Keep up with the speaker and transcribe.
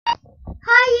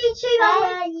YouTube.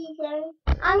 Hello, YouTube.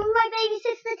 I'm with my baby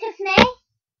sister Tiffany.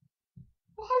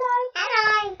 Hello.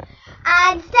 Hello.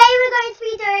 And today we're going to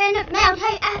be doing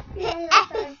Mailtime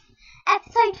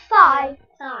episode 5.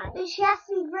 But she has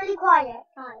to be really quiet.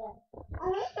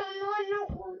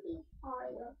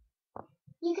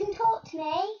 You can talk to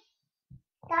me.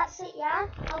 That's it, yeah?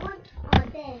 I want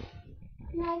this.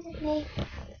 No, Tiffany.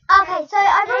 Okay, so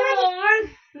I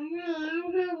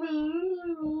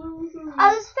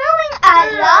was filming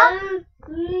earlier.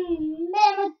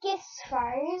 Then my gifts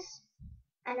froze.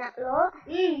 And that lot.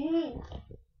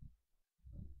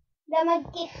 Then my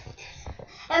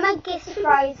gifts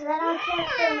froze, and then I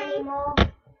couldn't film anymore.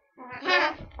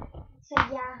 So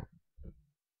yeah.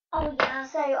 Oh yeah.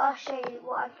 So I'll show you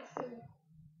what I've received.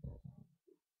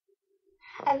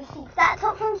 I received that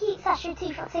top from Cute Sasha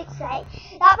 246 that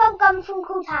bubble gum from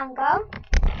Cool Tango,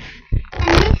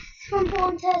 and this from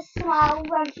Born to Smile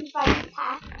Run Through Fire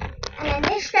Hair, and then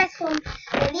this dress from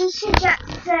Alicia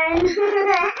Jackson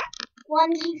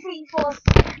 1, 2, 3, 4,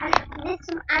 and this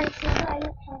from Alison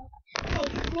Violet Hair. Okay,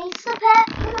 please stop it.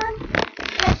 Come on.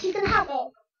 Look, you can have it.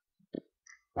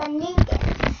 The new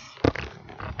gifts.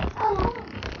 Oh,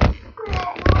 good.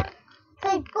 So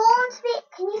Born to Be.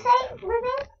 Can you say it with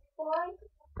it?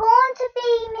 Born to be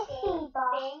Miss Eva.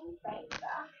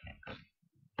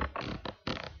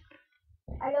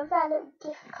 I love that little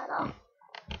gift colour.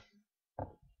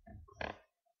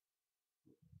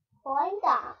 What's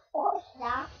that? What's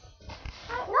that?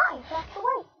 Oh, nice. That's the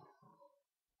way.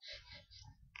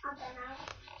 I don't know.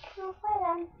 Okay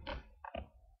then.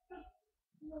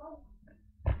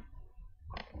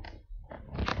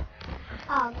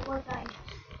 Oh, what was I?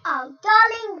 Oh,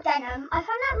 Darling Denim. I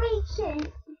found that really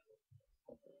cute.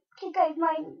 Could go with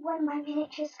one of my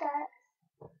miniature skirts.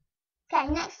 Okay,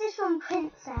 next is from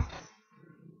Princess.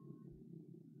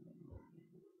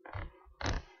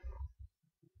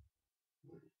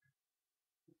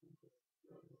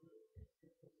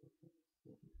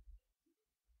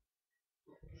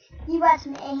 You with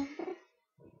me?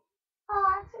 Oh,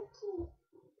 that's so cute.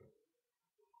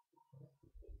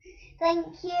 Thank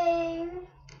you.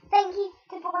 Thank you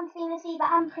to Born to be Miss Eva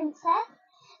and Princess.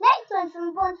 Next one's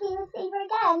from Born to be Miss Eva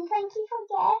again. Thank you for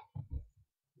gift.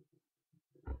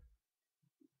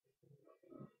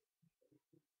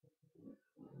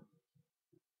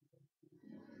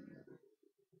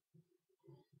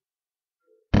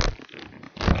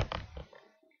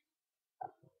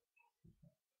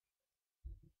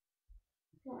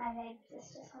 My baby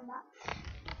sister's come back.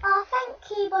 Oh, thank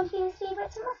you, Born to be Miss Eva.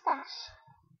 It's a moustache.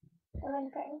 So really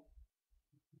pretty.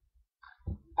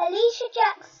 Alicia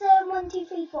Jackson 1, 2,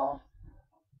 3, 4.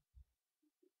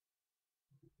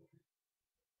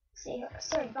 See,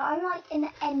 sorry, but I'm like in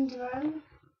the end room,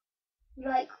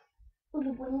 like all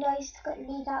the windows to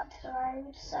lead out to the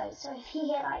road. So if you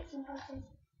hear like some voices,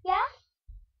 yeah.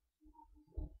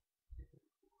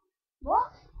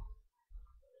 What?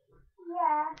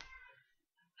 Yeah.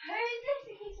 Who's this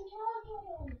that keeps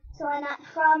talking? So I'm at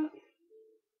from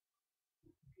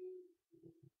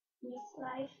East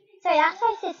Life. So that's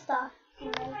my sister. Thank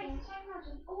you so much.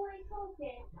 I'm always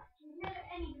talking. There's never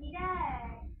anybody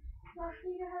there.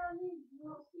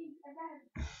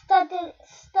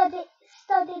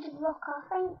 Studded rocker.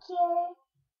 Thank you.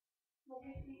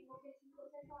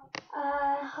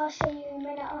 I'll show you in a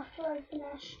minute after I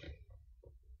finish.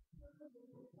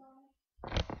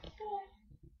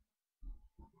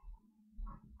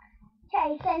 Okay,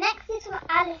 so next is from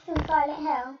Alice in Violet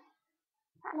Hill.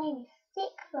 That name is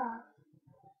Sick Love.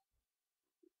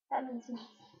 That means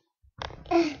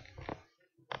amazing.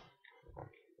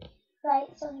 Like,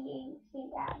 some of you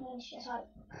think that means just like,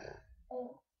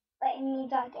 but it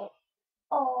means like it's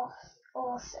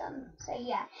awesome. So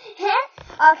yeah. Okay,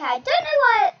 I don't know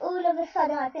why all of a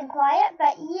sudden I've been quiet,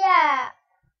 but yeah.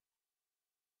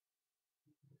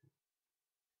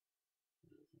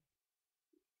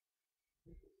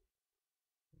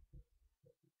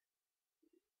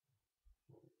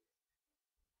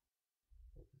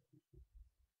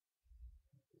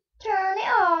 Turn it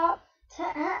up.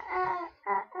 Turn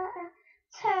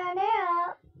it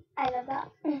up. I love that.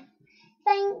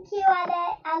 Thank you,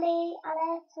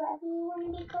 Alice, whatever you want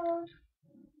to be called.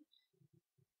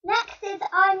 Next is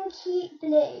I'm Cute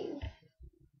Blue.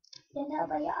 You know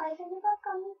by your eyes in the book,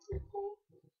 I'm Cute Blue.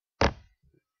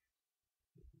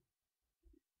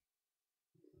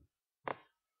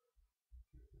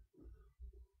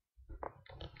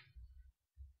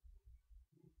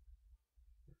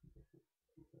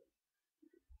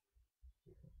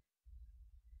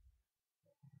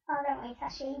 Oh, don't wait,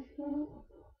 actually.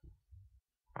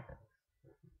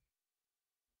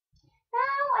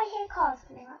 Now I hear cars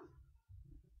coming up.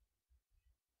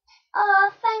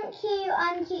 Oh, thank you,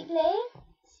 I'm cutely.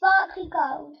 Sparkly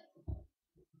gold.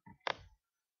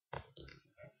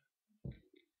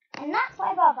 And that's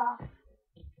my brother.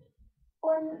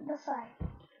 On the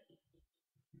phone.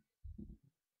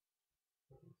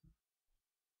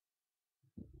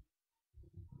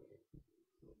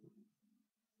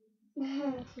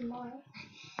 Tomorrow.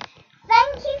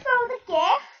 Thank you for all the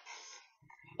gifts.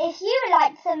 If you would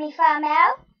like to send me fan mail,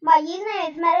 my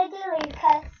username is Melody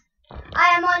Lucas.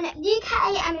 I am on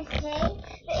UK MSG,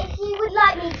 but if you would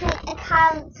like me to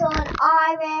account on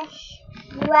Irish,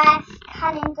 US,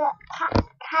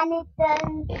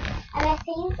 Canadian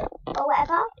MSCs or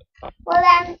whatever, well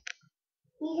then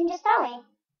you can just tell me.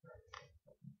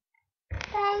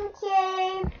 Thank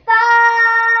you.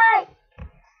 Bye.